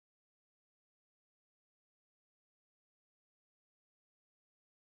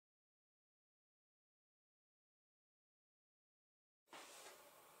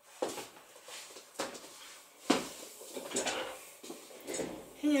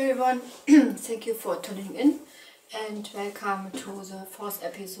Hey everyone, thank you for tuning in and welcome to the fourth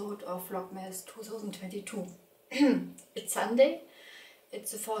episode of Vlogmas 2022. It's Sunday,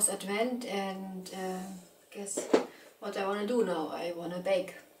 it's the fourth advent and guess what I want to do now? I want to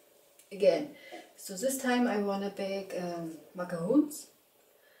bake again. So this time I want to bake macaroons,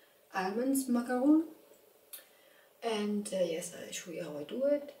 almonds macaroon, and yes, I'll show you how I do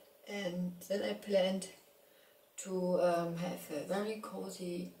it. And then I planned to have a very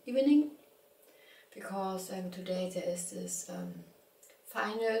cozy evening because today there is this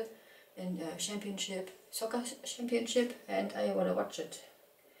final in soccer championship, and I want to watch it.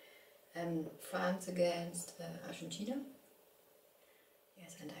 France against Argentina.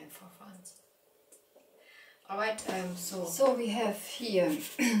 Yes, and I'm for France. Alright, so we have here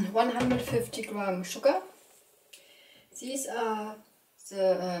 150 gram sugar. These are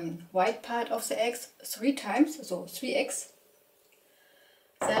the white part of the eggs 3 times, so 3 eggs.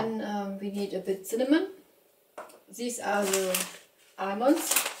 Then we need a bit cinnamon. These are the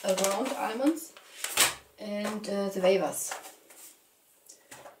almonds, ground almonds, and the wafers.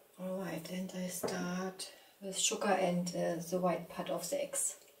 Alright, and I start with sugar and the white part of the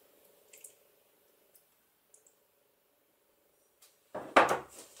eggs.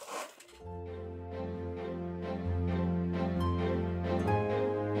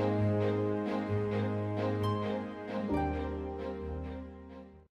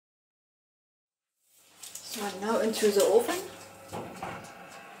 So now into the oven.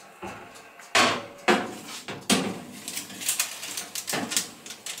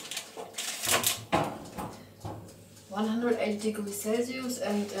 °180°C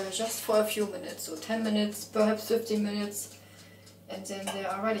and just for a few minutes, so 10 minutes, perhaps 15 minutes, and then they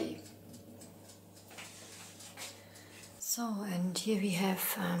are ready. So, and here we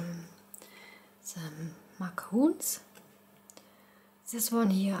have some macaroons. This one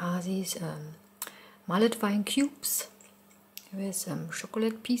here are these mullet wine cubes with some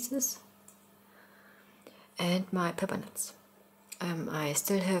chocolate pieces and my pepper nuts. I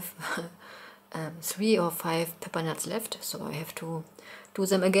still have 3 or 5 pepper nuts left, so I have to do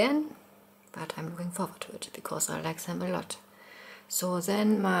them again, but I'm looking forward to it because I like them a lot. So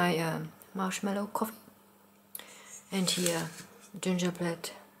then my marshmallow coffee, and here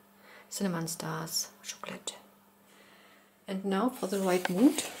gingerbread, cinnamon stars, chocolate. And now for the right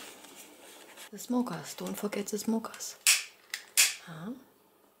mood, the smokers. Don't forget the smokers. Huh?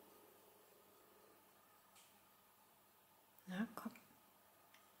 Na, komm.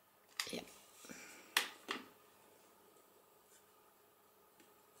 Yeah.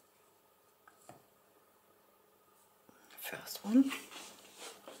 First one.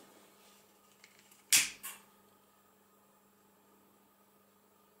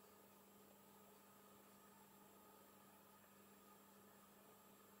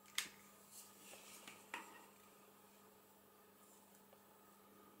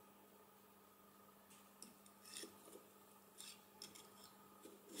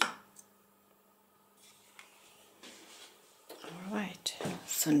 Alright,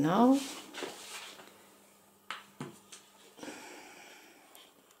 so now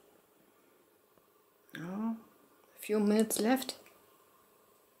a few minutes left,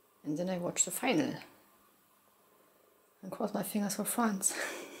 and then I watch the final and cross my fingers for France.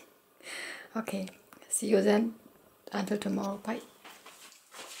 Okay, see you then. Until tomorrow, bye.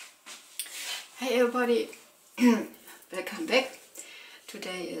 Hey everybody, welcome back.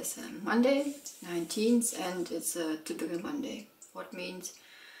 Today is Monday, 19th, and it's a typical Monday. What means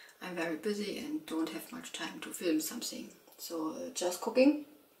I'm very busy and don't have much time to film something. So just cooking.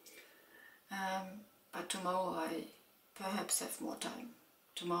 But tomorrow I perhaps have more time.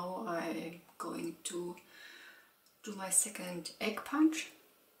 Tomorrow I'm going to do my second egg punch.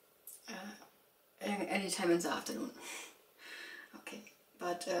 Anytime in the afternoon. Okay,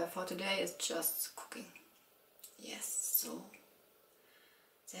 but for today it's just cooking. Yes, so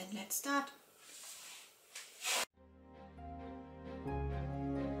then let's start.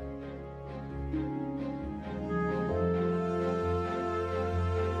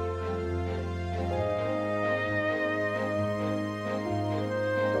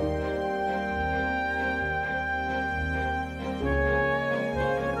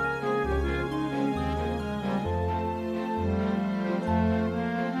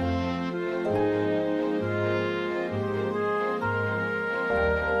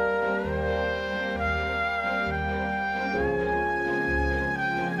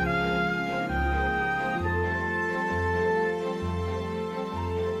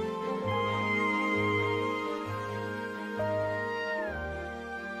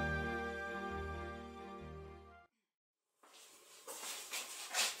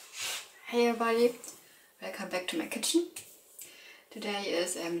 Hey everybody, welcome back to my kitchen. Today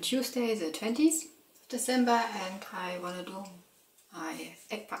is Tuesday the 20th of December and I want to do my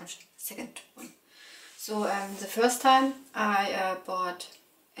egg punch, second one. So the first time I bought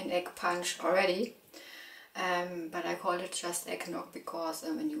an egg punch already, but I called it just eggnog because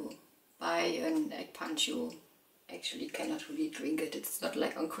when you buy an egg punch you actually cannot really drink it. It's not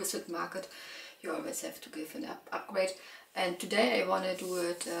like on Christmas market, you always have to give an upgrade. And today I want to do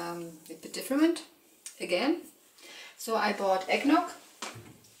it a bit different again. So I bought eggnog,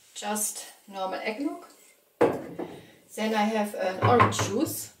 just normal eggnog. Then I have an orange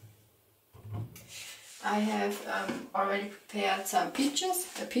juice. I have already prepared some peaches,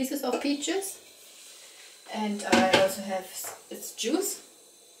 pieces of peaches. And I also have its juice.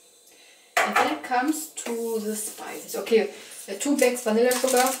 And then it comes to the spices. Okay, 2 bags vanilla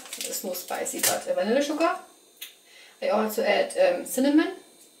sugar. It's more spicy, but vanilla sugar. I also add cinnamon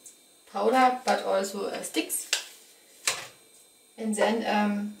powder, but also sticks. And then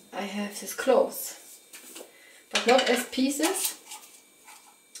I have these cloves, but not as pieces,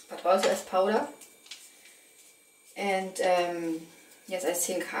 but also as powder. And yes, I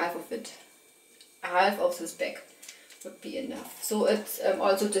think half of it, half of this bag would be enough. So it's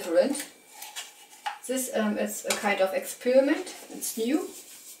also different. This is a kind of experiment. It's new.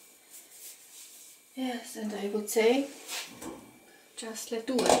 Yes, and I would say, just let's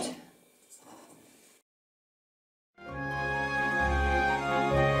do it.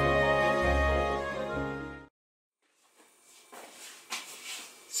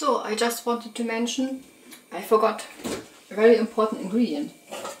 So I just wanted to mention, I forgot a very important ingredient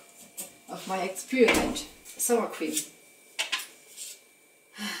of my experiment, sour cream.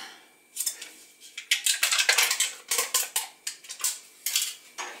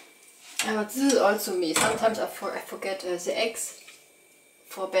 But this is also me. Sometimes I forget the eggs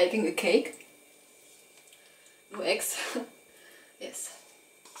for baking a cake. No eggs. Yes.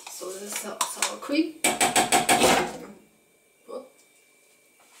 So this is sour cream.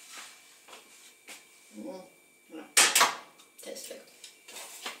 No. Tastes like.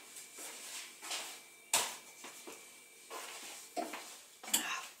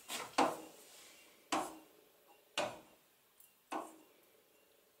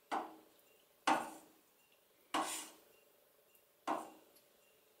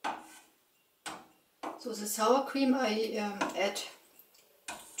 So the sour cream I add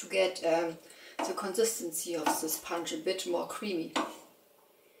to get the consistency of this punch a bit more creamy.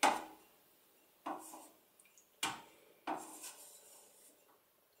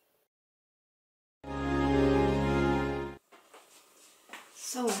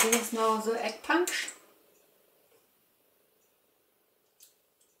 So this is now the egg punch.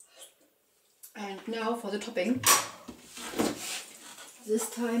 And now for the topping.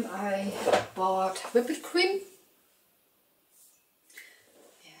 This time I bought whipped cream.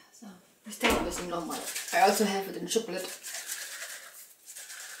 Yeah, so we start with the normal. I also have it in chocolate.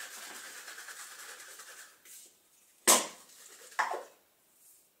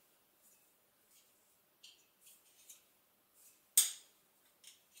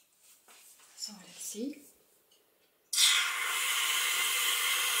 So let's see.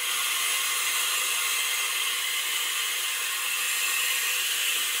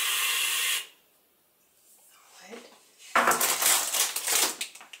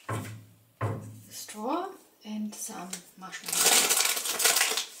 Straw and some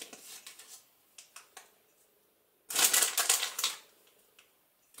marshmallows.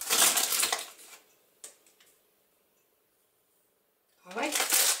 All right.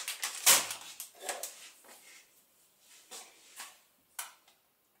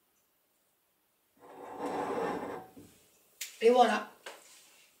 Et voila.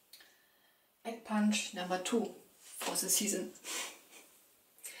 Egg punch number 2 for the season.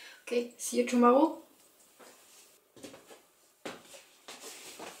 Okay, see you tomorrow.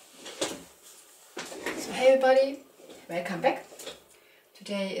 So hey everybody, welcome back.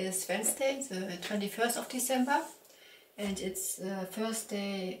 Today is Wednesday, the 21st of December, and it's the first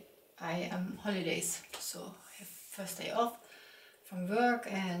day I am holidays. So I have first day off from work,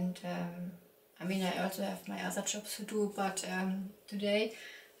 and I mean I also have my other jobs to do, but today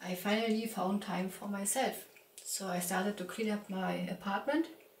I finally found time for myself. So I started to clean up my apartment.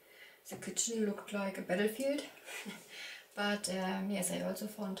 The kitchen looked like a battlefield, but yes, I also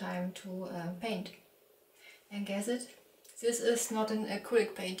found time to paint. And guess it? This is not an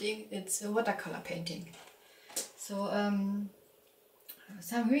acrylic painting, it's a watercolor painting. So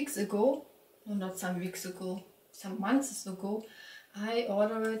some weeks ago, no, not some weeks ago, some months ago, I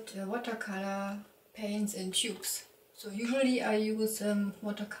ordered watercolor paints in tubes. So usually I use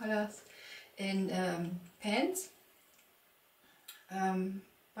watercolors in pans.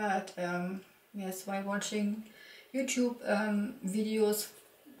 Yes, while watching YouTube videos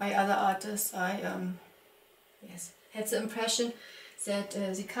by other artists, I yes, had the impression that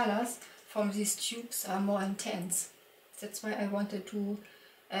the colors from these tubes are more intense. That's why I wanted to,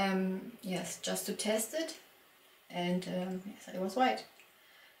 yes, just to test it, and yes, I was right.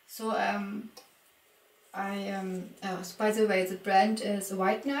 So by the way, the brand is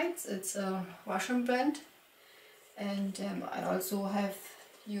White Nights. It's a Russian brand, and I also have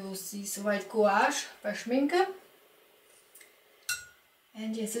used this white gouache by Schminke.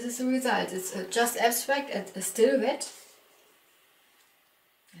 And yes, this is the result. It's just abstract and still wet.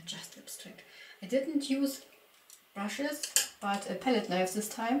 Just abstract. I didn't use brushes, but a palette knife this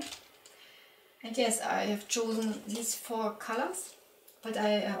time. And yes, I have chosen these 4 colors, but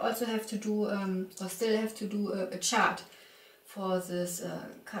I also have to do, or still have to do a chart for these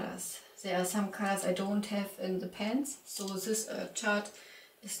colors. There are some colors I don't have in the pans, so this chart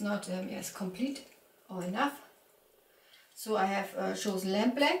is not yes, complete or enough. So I have chosen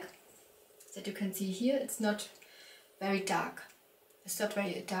lamp black, that you can see here. It's not very dark. It's not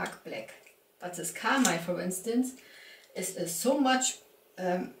very dark black. But this carmine, for instance, is so much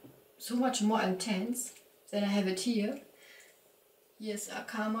more intense than I have it here. Here's a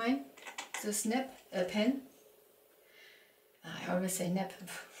carmine, the snap pen. I always say nap.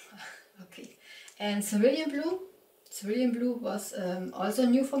 Okay. And cerulean blue. Cerulean blue was also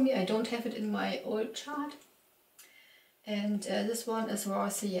new for me. I don't have it in my old chart. And this one is raw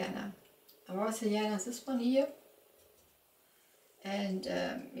sienna. Raw sienna is this one here. And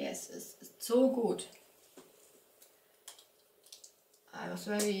yes, it's so good. I was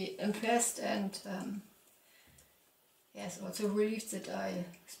very impressed and yes, also relieved that I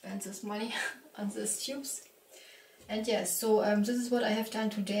spent this money on these tubes. And yes, so this is what I have done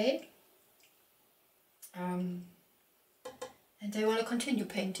today. And I want to continue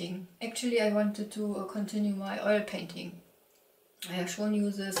painting. Actually, I wanted to continue my oil painting. I have shown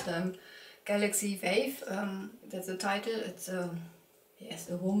you this Galaxy Wave. That's the title. It's yes,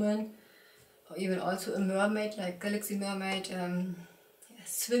 a woman, or even also a mermaid, like Galaxy Mermaid,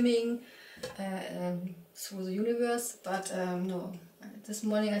 swimming through the universe. But no, this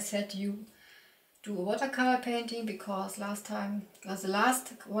morning I said you do a watercolor painting, because last time was the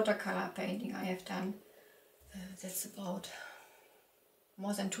last watercolor painting I have done. That's about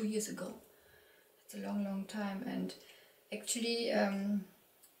more than 2 years ago. It's a long time, and actually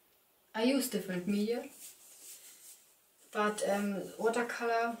I use different media, but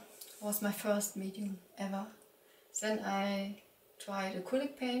watercolor was my first medium ever. Then I tried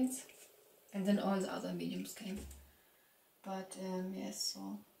acrylic paints, and then all the other mediums came. But yes,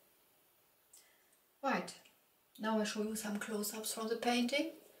 so right, now I show you some close-ups from the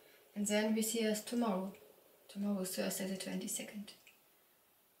painting, and then we see us tomorrow. Tomorrow is Thursday the 22nd.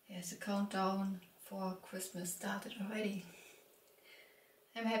 Yes, the countdown for Christmas started already.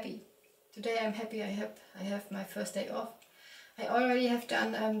 I'm happy. Today I'm happy I have my first day off. I already have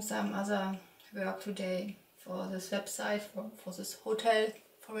done some other work today for this website, for this hotel,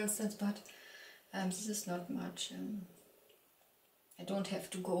 for instance, but this is not much. I don't have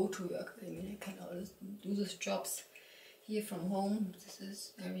to go to work. I mean, I can always do these jobs here from home. This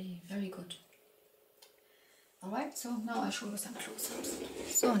is very good. Alright, so now I show you some close-ups.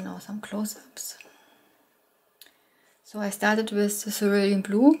 So now some close-ups. So I started with the cerulean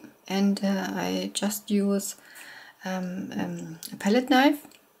blue, and I just use a palette knife,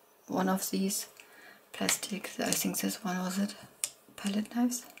 one of these plastic, I think this one was it, palette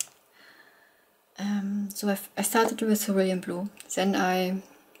knives. So I started with cerulean blue, then I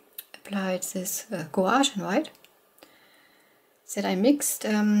applied this gouache in white, then I mixed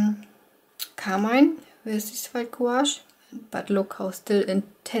carmine with this white gouache, but look how still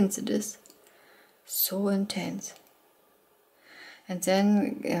intense it is, so intense. And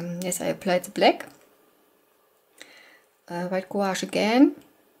then yes, I applied the black, white gouache again,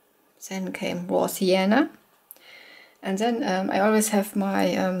 then came raw sienna, and then I always have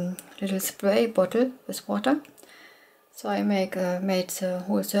my little spray bottle with water, so I made the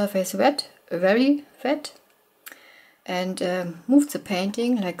whole surface wet, very wet, and moved the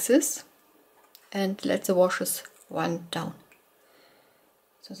painting like this, and let the washes run down.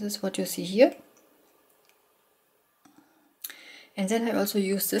 So this is what you see here. And then I also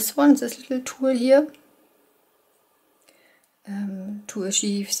use this one, this little tool here, to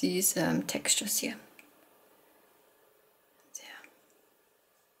achieve these textures here. There.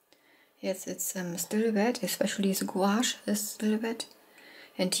 Yes, it's still wet, especially the gouache is still wet.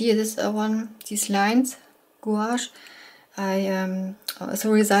 And here this one, these lines, gouache, I as a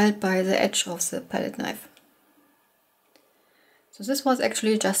result by the edge of the palette knife. So this was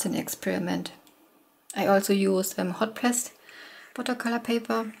actually just an experiment. I also use hot pressed watercolor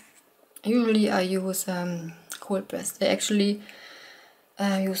paper. Usually I use cold pressed. I actually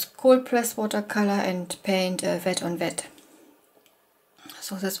use cold pressed watercolor and paint wet on wet.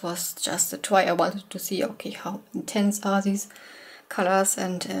 So this was just a try. I wanted to see, okay, how intense are these colors,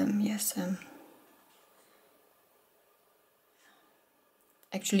 and yes.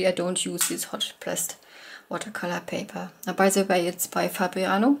 Actually, I don't use this hot pressed watercolor paper. By the way, it's by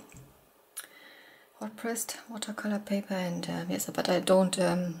Fabriano. Hot pressed watercolor paper, and yes, but I don't,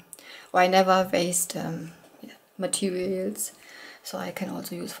 or I never waste materials, so I can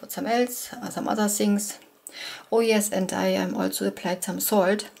also use for some else, some other things. Oh yes, and I also applied some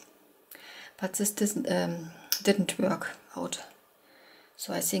salt, but this didn't work out.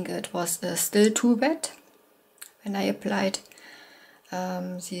 So I think it was still too wet when I applied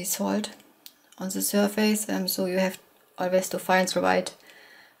the salt on the surface. So you have always to find the right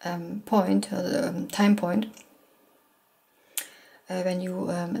point, the time point, when you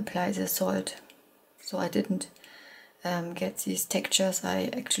apply the salt. So I didn't get these textures I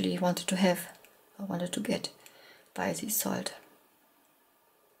actually wanted to have. I wanted to get by the salt.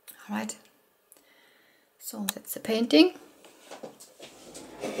 Alright, so that's the painting.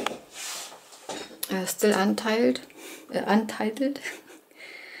 Still untitled.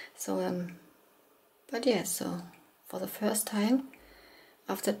 So but yes, so for the first time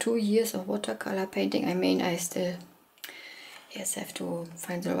after 2 years of watercolor painting, I mean, I still have to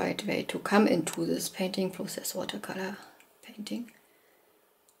find the right way to come into this painting process, watercolor painting.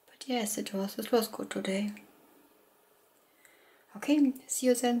 But yes, it was good today. Okay, see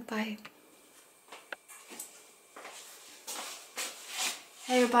you then, bye.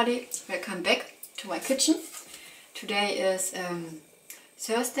 Hey everybody, welcome back to my kitchen. Today is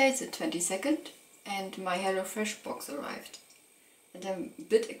Thursday the 22nd, and my HelloFresh box arrived. And I'm a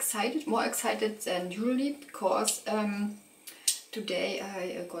bit excited, more excited than usually, because today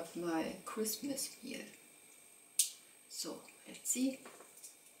I got my Christmas meal. So let's see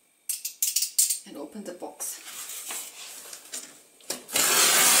and open the box.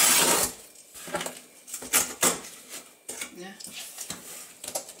 Yeah.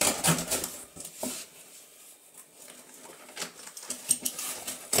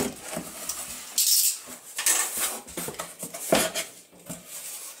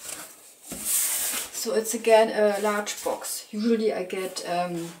 So it's again a large box. Usually I get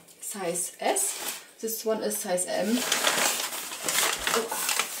size S. This one is size M. Oh.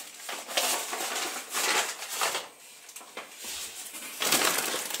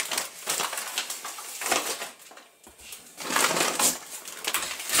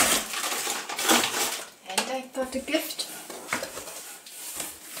 And I got a gift.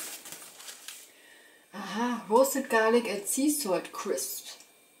 Aha, roasted garlic and sea salt crisps.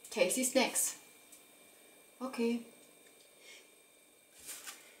 Tasty snacks. Okay.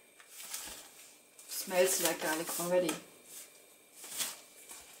 Smells like garlic already.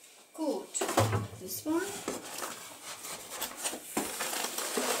 Good. This one.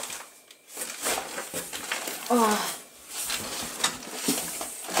 Oh.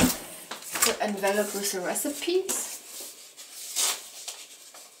 The envelope with the recipes.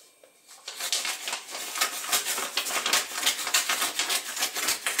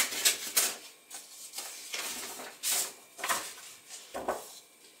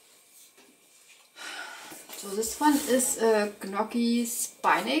 So this one is gnocchi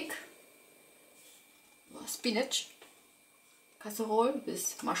spinach casserole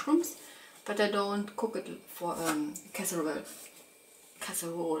with mushrooms, but I don't cook it for casserole.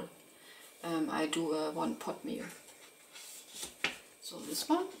 I do one pot meal. So this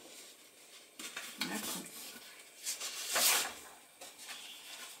one.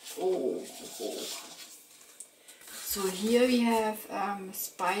 Oh. So here we have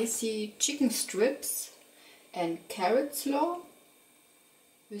spicy chicken strips and carrot slaw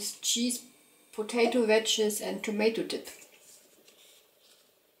with cheese, potato wedges and tomato dip.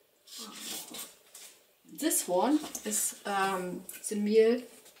 This one is the meal,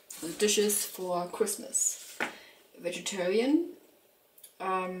 the dishes for Christmas. Vegetarian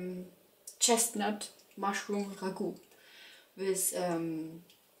chestnut mushroom ragu with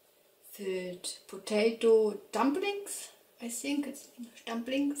filled potato dumplings, I think it's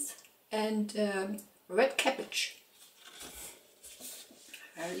dumplings, and red cabbage.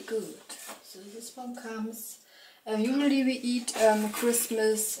 Very good. So this one comes, usually we eat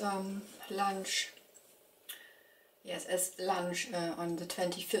Christmas lunch, yes, as lunch on the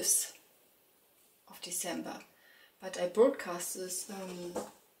 25th of December. but I broadcast this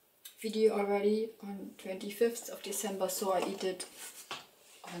video already on 25th of December, so I eat it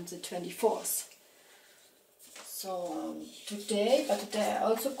on the 24th. So today I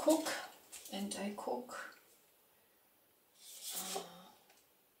also cook, and I cook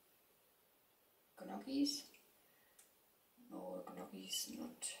gnocchis. No, gnocchis,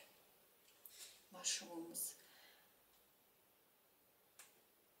 not mushrooms.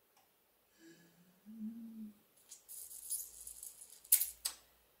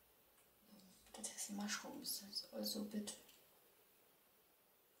 That has mushrooms. It's also a bit.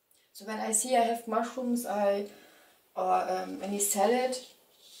 So when I see I have mushrooms, or any salad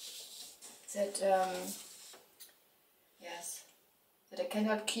that yes, that I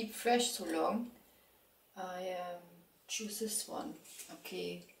cannot keep fresh so long, I choose this one.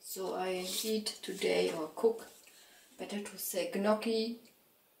 Okay, so I eat today, or cook, better to say, gnocchi,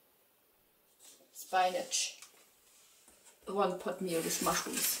 spinach, 1 pot meal with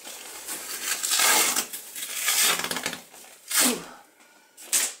mushrooms.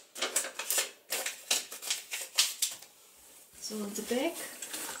 So in the bag,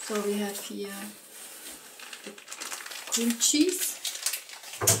 so we have here the cream cheese,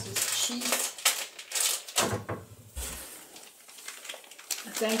 this cheese,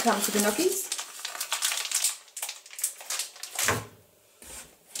 and then comes the gnocchis.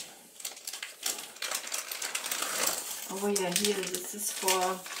 Oh yeah, here this is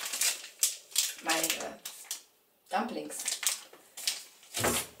for my dumplings.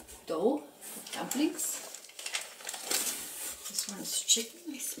 Dough, dumplings. This one is chicken,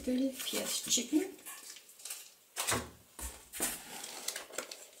 I spill. Here's chicken.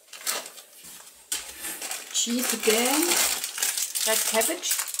 Cheese again. Red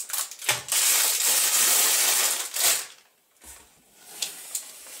cabbage.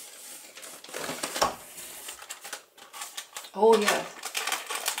 Oh yeah,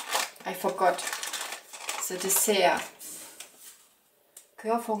 I forgot. The dessert.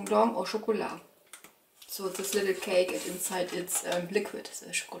 Cœur fondant au chocolat. So this little cake, and inside it's liquid,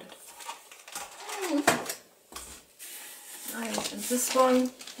 the chocolate. Nice, and this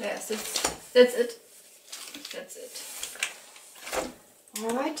one, yes, that's it. That's it.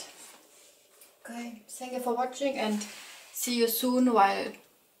 Alright. Okay, thank you for watching, and see you soon while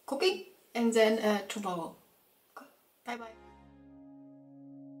cooking, and then tomorrow. Okay. Bye bye.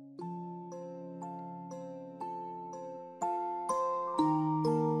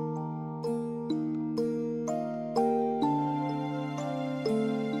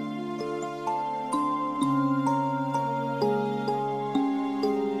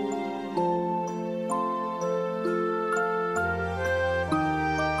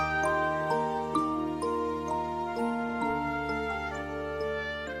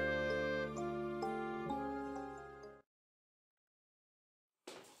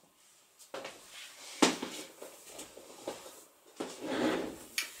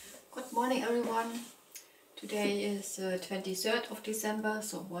 Morning everyone. Today is 23rd of December,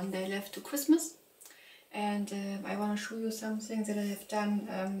 so 1 day left to Christmas, and I want to show you something that I have done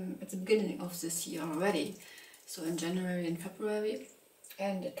at the beginning of this year already, so in January and February,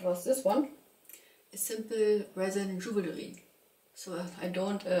 and it was this one, a simple resin jewelry. So I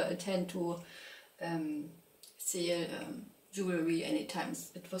don't intend to sell jewelry anytime.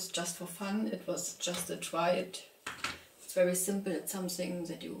 It was just for fun, it was just a try. It's very simple, it's something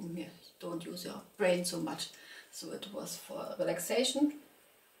that you don't use your brain so much, so it was for relaxation.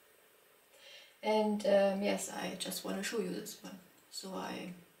 And yes, I just want to show you this one, so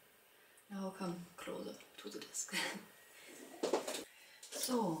I now come closer to the desk.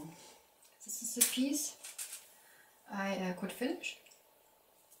 So this is a piece I could finish.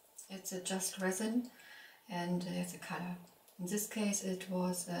 It's just resin, and it's a color. In this case it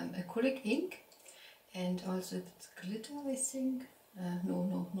was acrylic ink, and also it's glitter, I think.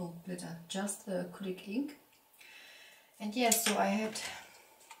 No glitter, just acrylic ink. And yes, so I had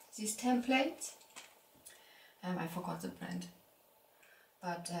these templates. I forgot the brand,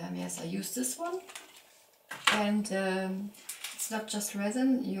 but yes, I used this one. And it's not just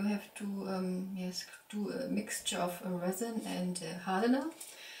resin, you have to yes, do a mixture of resin and hardener.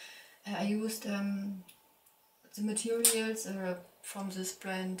 I used the materials from this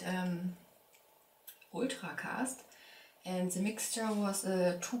brand Ultra Cast, and the mixture was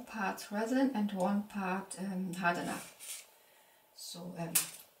 2 parts resin and 1 part hardener. So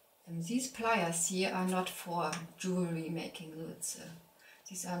these pliers here are not for jewelry making, so it's,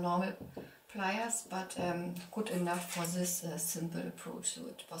 these are normal pliers, but good enough for this simple approach. So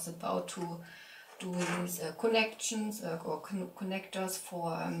it was about to do these connections or connectors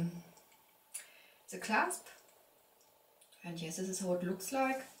for the clasp, And yes, this is how it looks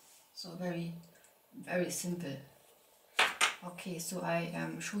like. So very simple. Okay, so I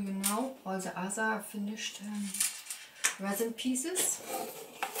show you now all the other finished resin pieces.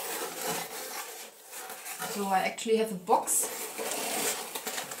 So I actually have a box.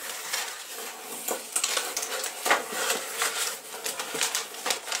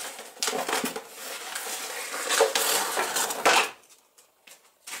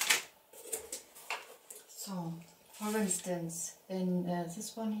 So, for instance, in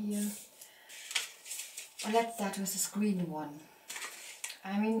this one here, let's start with this green one.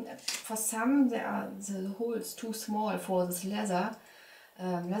 I mean, for some the hole is too small for this leather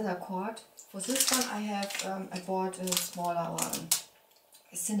cord. For this one I bought a smaller one,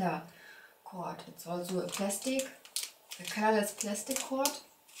 a thinner cord. It's also a colorless plastic cord,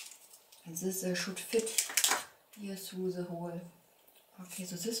 and this should fit here through the hole. Okay,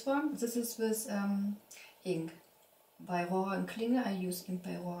 so this is with ink by Klinger. I use ink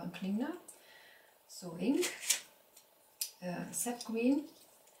by Klinger. So ink, sap green,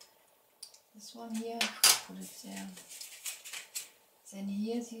 this one here, put it there. Then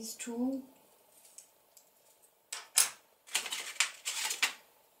here these two.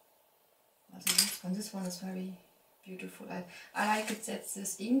 Also this one is very beautiful. I like it that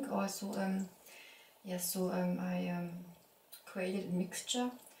this ink also, yes, so I created a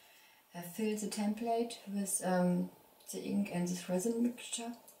mixture. I filled the template with the ink and this resin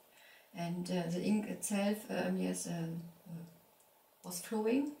mixture. And the ink itself, yes, was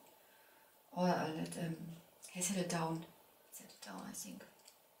flowing. Or I set it down. I think.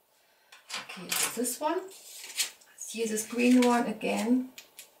 Okay, so this one. Here's this green one again.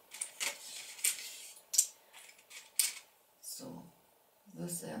 So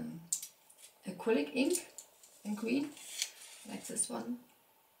with acrylic ink in green, like this one.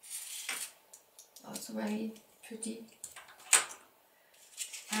 Also very pretty.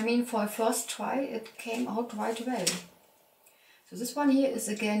 I mean, for a first try it came out right well. So this one here is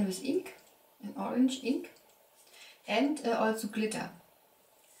again with ink, an orange ink, and also glitter.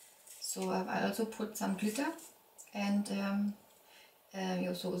 So I also put some glitter, and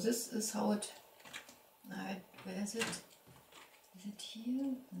yeah, so this is how it, where is it? Is it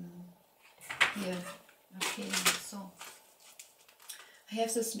here? No. Here. Okay, so I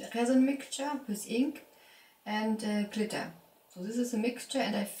have this resin mixture with ink and glitter. So this is a mixture,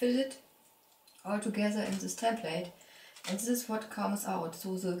 and I fill it all together in this template, and this is what comes out.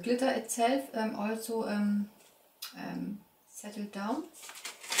 So the glitter itself also settled down.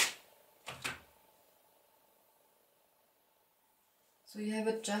 So you have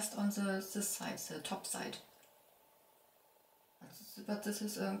it just on this side, the top side. But this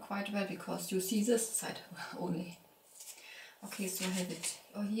is quite well, because you see this side only. Okay, so I have it.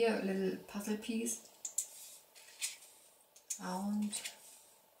 Oh, here a little puzzle piece. Round.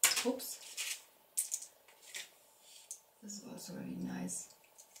 Oops. This is also very nice.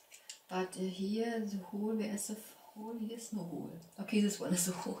 But here the hole, where is the hole? Here is no hole. Okay, this one is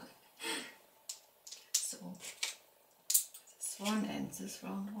a hole. So this one and this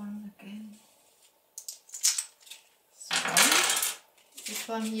round one again. So this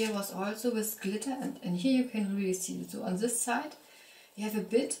one here was also with glitter, and here you can really see it. So on this side you have a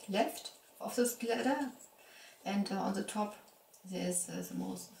bit left of this glitter, and on the top there is the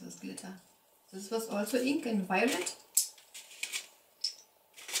most of this glitter. This was also ink in violet.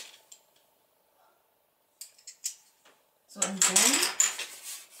 So, and then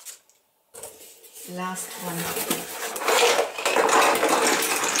last one.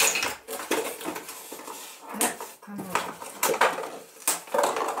 Yeah, come on.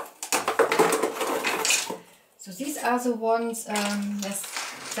 So these are the ones yes,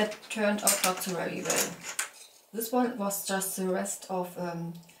 that turned out not so very well. This one was just the rest of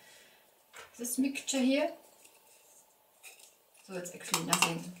this mixture here. So it's actually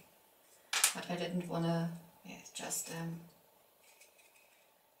nothing. But I didn't wanna, yeah, just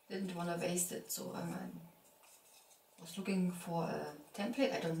didn't wanna waste it. So I was looking for a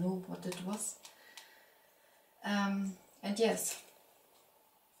template. I don't know what it was. And yes,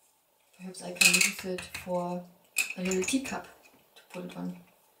 perhaps I can use it for a little teacup to put it on.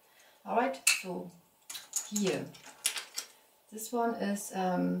 Alright, so here, this one is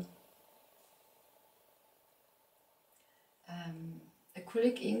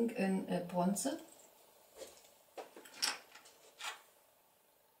acrylic ink in bronze.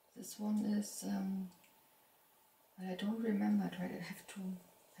 This one is, I don't remember, I have to,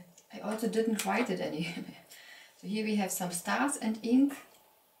 I also didn't write it anywhere. So here we have some stars and ink.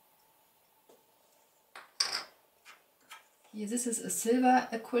 Here, this is a silver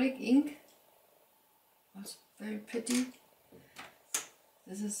acrylic ink, also very pretty.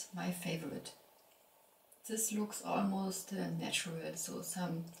 This is my favorite. This looks almost natural, so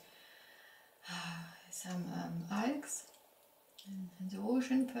some algae in the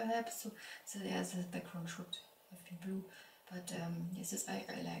ocean perhaps. So yeah, the background should have been blue, but yes, this I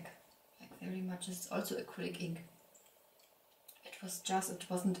like very much. It's also acrylic ink. It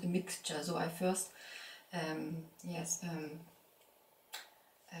wasn't a mixture, so I first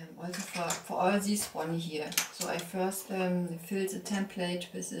also for all these one here, so I first filled the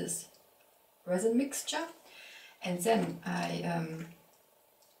template with this resin mixture, and then I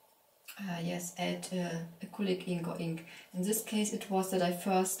add acrylic ink or ink. In this case it was that I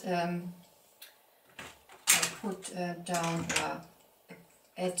first I put down or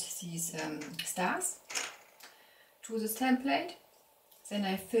add these stars to this template. Then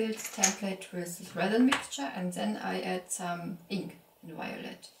I filled the template with this resin mixture, and then I add some ink in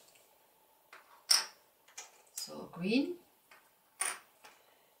violet. So green.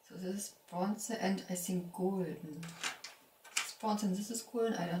 So this is bronze and I think golden. This bronze and this is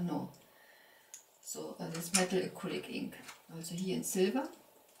golden, I don't know. So this metal acrylic ink. Also here in silver.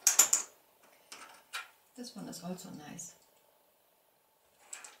 This one is also nice.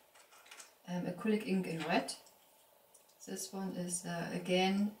 Acrylic ink in red. This one is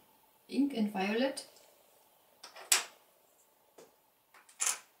again ink in violet.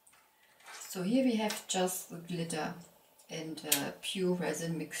 So here we have just the glitter and pure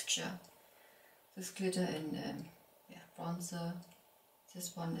resin mixture. This glitter in bronze.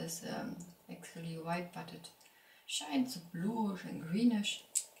 This one is actually white, but it shines bluish and greenish.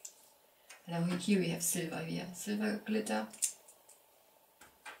 And now here we have silver. We have silver glitter,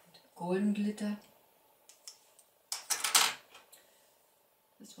 and golden glitter.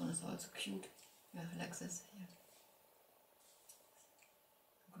 This one is also cute. Yeah, like this here.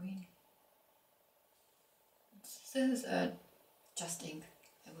 Green. This is just ink,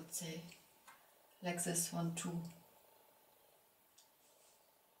 I would say. Like this one too.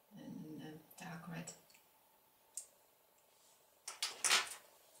 In dark red.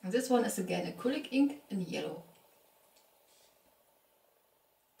 And this one is again acrylic ink in yellow.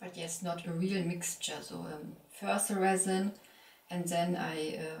 But yes, not a real mixture. So first the resin, and then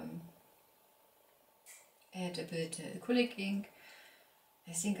I add a bit acrylic ink.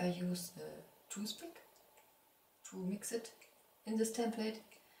 I think I use a toothpick to mix it in this template.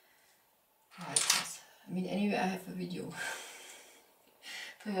 I mean, anyway, I have a video.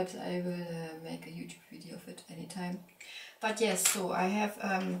 Perhaps I will make a YouTube video of it anytime. But yes, so I have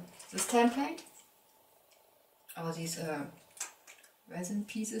this template, or these resin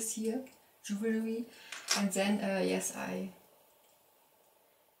pieces here, jewelry, and then yes, I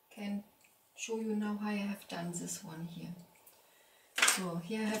can show you now how I have done this one here. So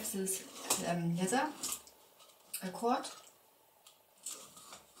here I have this leather cord.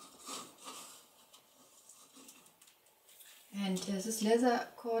 And this leather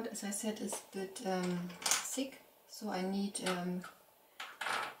cord, as I said, is a bit thick, so I need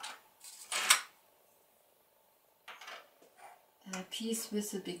a piece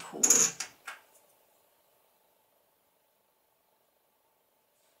with a big hole.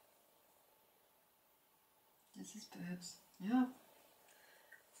 This is perhaps, yeah,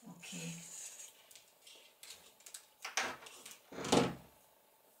 okay.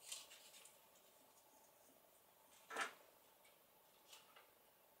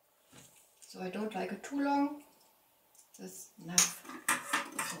 So I don't like it too long. This is enough.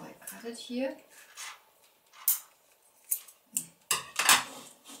 So I cut it here.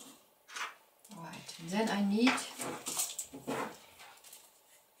 Right, and then I need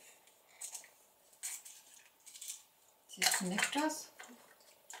these connectors.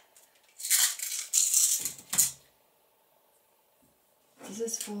 This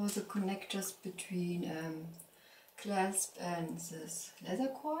is for the connectors between clasp and this leather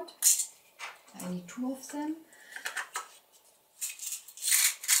cord. I need 2 of them.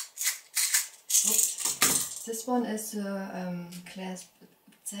 Oops. This one is the clasp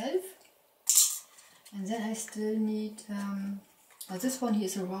itself, and then I still need this one here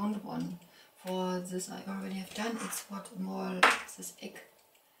is a round one. For this I already have done. It's what more this egg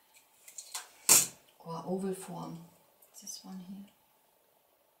or oval form. This one here.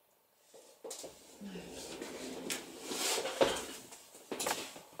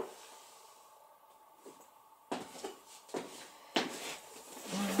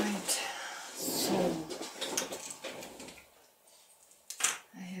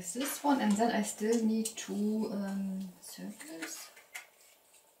 This one, and then I still need 2 circles.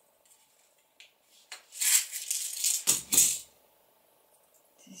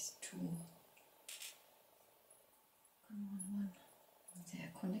 These 2. Come on, one. There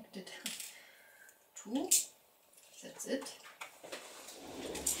connected to. That's it.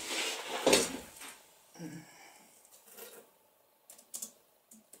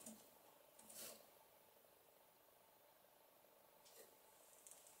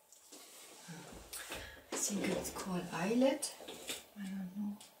 I think it's called eyelet. I don't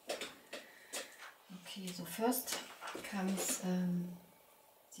know. Okay, so first comes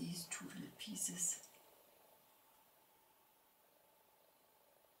these two little pieces.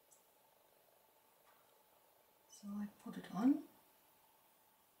 So I put it on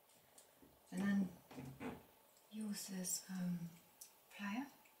and then use this plier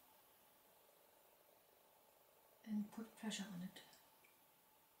and put pressure on it.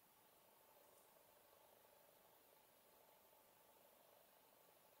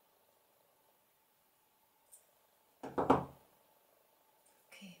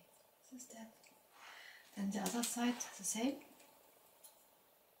 Okay, this is that. Then the other side, the same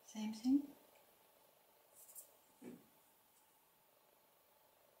thing.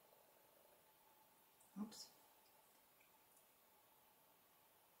 Oops.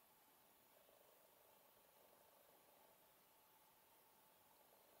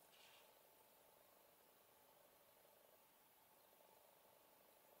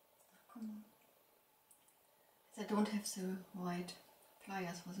 Come on. I don't have the right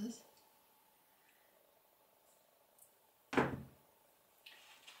pliers for this.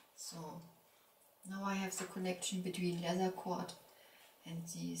 So now I have the connection between leather cord and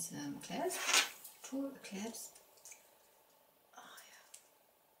these clasps. Two clasps. Oh,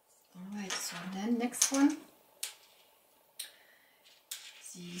 yeah. Alright, so then next one.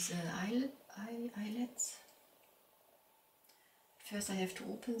 These eyelets. First I have to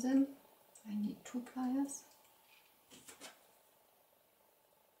open them. I need two pliers.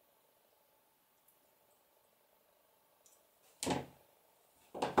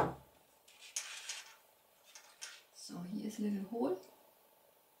 So here is a little hole.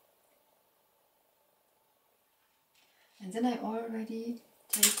 And then I already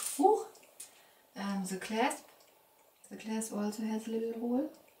take the clasp. The clasp also has a little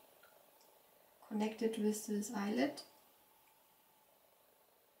hole connected with this eyelet.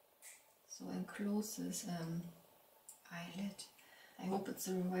 So I close this eyelet. I hope it's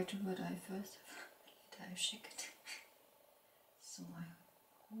the right word. I first later I check it. So I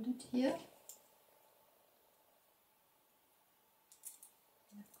hold it here.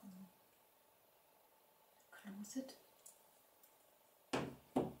 Close it. Okay,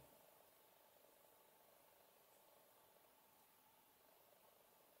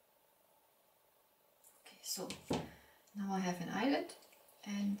 so now I have an eyelet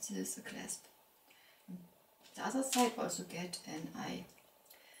and this is a clasp. The other side also get an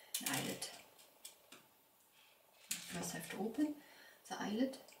eyelet. I first have to open the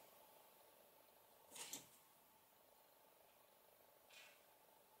eyelet.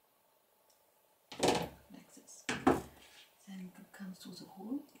 Like this. Then it comes through the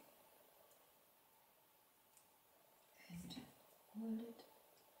hole. And hold it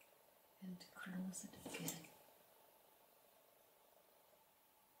and close it again.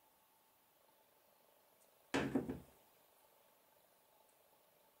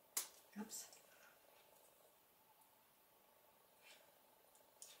 Oops.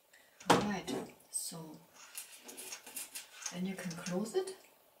 Alright, so then you can close it.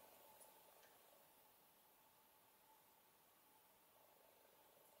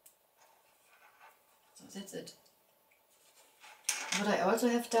 So that's it. What I also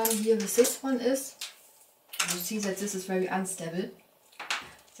have done here with this one is, you see that this is very unstable.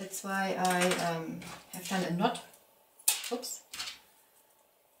 That's why I have done a knot. Oops.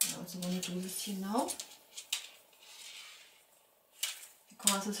 I also want to do this here now.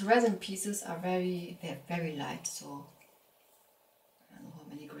 Because these resin pieces are very light, so I don't know how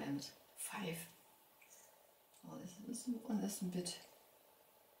many grams. 5. Oh, this one is a bit.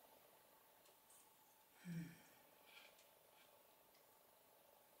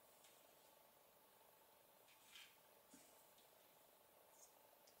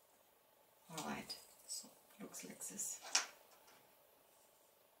 Alright, so it looks like this.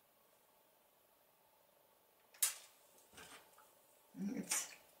 It's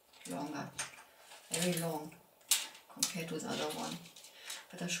longer, very long compared to the other one.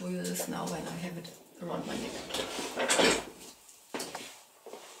 But I'll show you this now when I have it around my neck.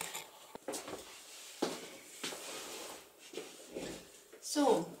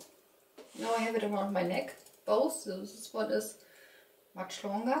 So, now I have it around my neck, both. So this one is much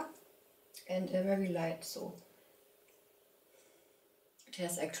longer and very light, so it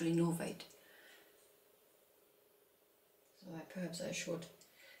has actually no weight. So perhaps I should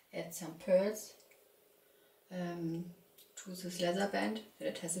add some pearls to this leather band that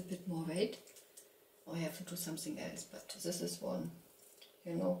it has a bit more weight. Or I have to do something else, but this is one,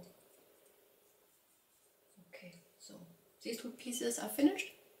 you know. Okay, so these 2 pieces are finished.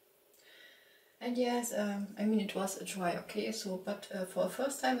 And yes, I mean it was a try, okay, so but for the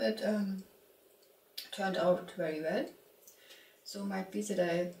first time it turned out very well. So might be that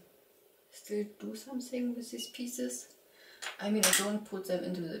I still do something with these pieces. I mean I don't put them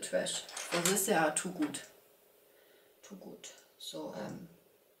into the trash. For this they are too good. Too good. So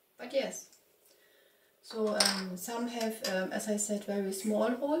but yes. So some have, as I said, very small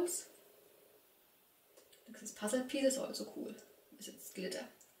holes. Like this puzzle piece is also cool with its glitter.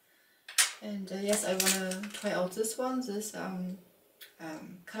 And yes, I want to try out this one, this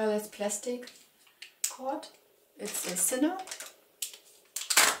colorless plastic cord. It's a cinnammon.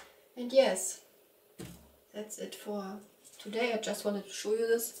 And yes, that's it for today. I just wanted to show you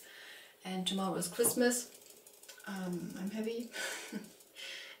this. And tomorrow is Christmas. I'm happy.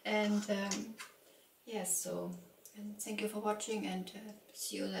 And yes, so and thank you for watching, and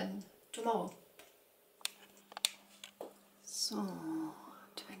see you then tomorrow. So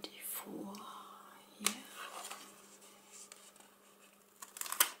 24, yeah.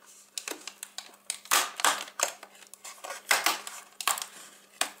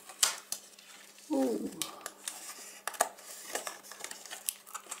 Ooh.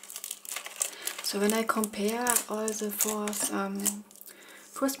 So when I compare all the 4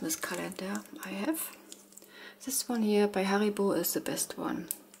 Christmas calendar I have, this one here by Haribo is the best one.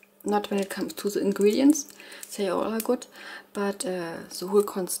 Not when it comes to the ingredients, they all are good, but the whole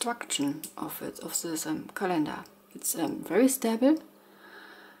construction of it, of this calendar, it's very stable,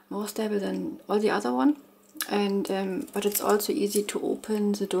 more stable than all the other one, and but it's also easy to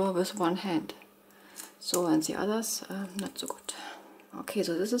open the door with one hand. So, and the others not so good. Okay,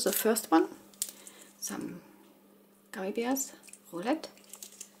 so this is the first one. Some gummy bears, roulette.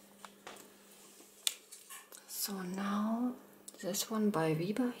 So now this one by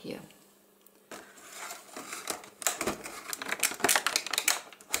Weber here.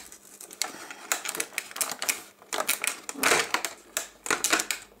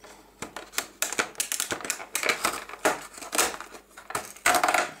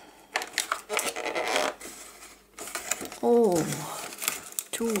 Oh,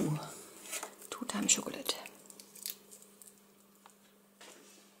 two times chocolate.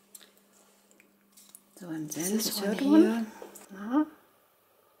 So, and then the third one.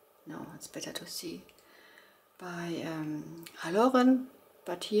 No, it's better to see. By Haloren,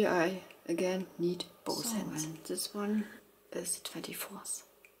 but here I again need both hands. And this one is 24th.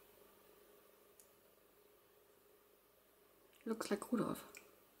 Looks like Rudolph,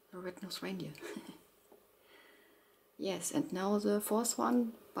 the red-nosed reindeer. Yes, and now the 4th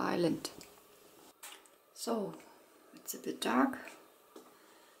one by Lind. So, it's a bit dark,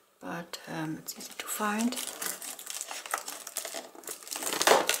 but it's easy to find.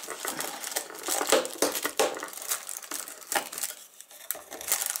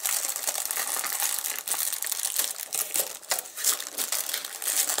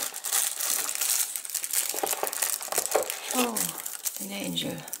 Oh, an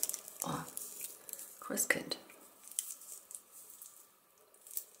angel, or Christkind.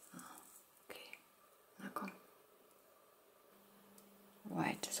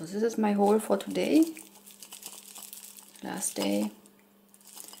 Right, so this is my haul for today, last day,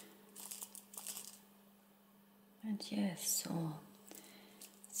 and yes, so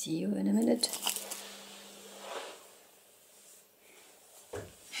see you in a minute.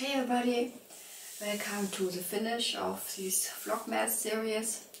 Hey everybody, welcome to the finish of this Vlogmas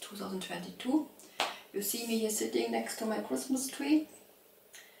series 2022. You see me here sitting next to my Christmas tree.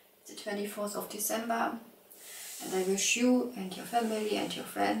 It's the 24th of December. And I wish you and your family and your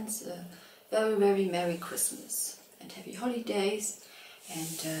friends a very, very Merry Christmas and Happy Holidays,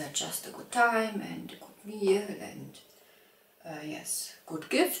 and just a good time and a good meal, and yes, good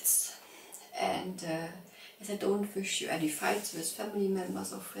gifts. And as I don't wish you any fights with family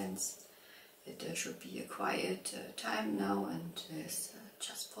members or friends, it should be a quiet time now, and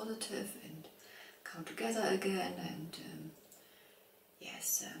just positive and come together again, and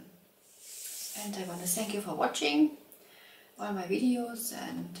yes. And I want to thank you for watching all my videos,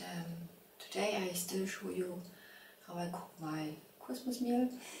 and today I still show you how I cook my Christmas meal.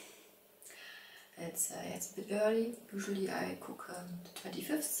 It's a bit early. Usually I cook the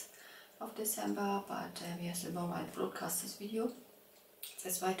 25th of December, but yes, tomorrow I broadcast this video.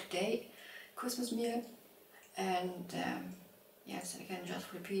 That's why today Christmas meal. And yes, I can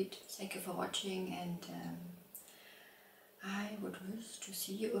just repeat, thank you for watching, and I would wish to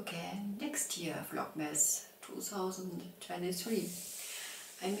see you again next year, Vlogmas 2023.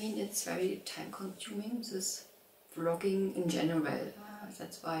 I mean, it's very time consuming, this vlogging in general,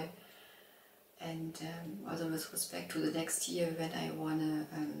 that's why. And also with respect to the next year, when I wanna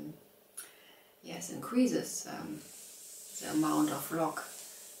increases the amount of vlog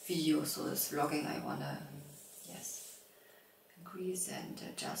videos, so this vlogging I wanna increase and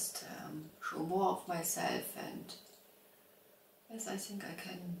just show more of myself, and yes, I think I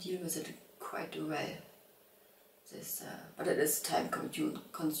can deal with it quite well. This, but it is time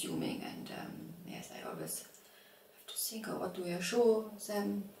consuming, and yes, I always have to think of what do I show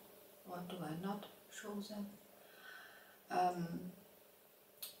them, what do I not show them.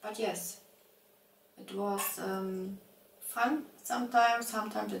 But yes, it was fun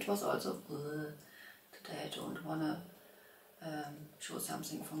sometimes it was also today I don't wanna show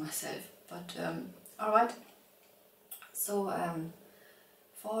something for myself, but alright. So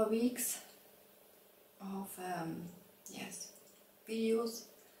 4 weeks of videos,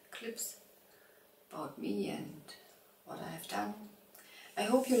 clips about me and what I have done. I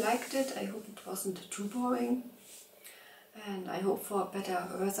hope you liked it. I hope it wasn't too boring, and I hope for better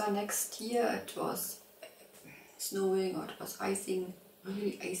weather next year. It was snowing, or it was icing,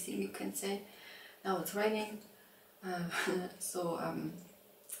 really icing you can say. Now it's raining. So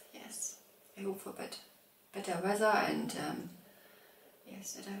yes, I hope for better weather, and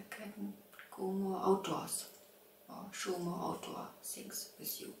yes, that I can go more outdoors or show more outdoor things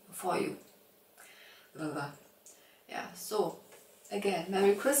with you, for you. Yeah, so again,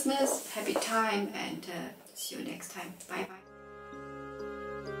 Merry Christmas, happy time, and see you next time. Bye bye.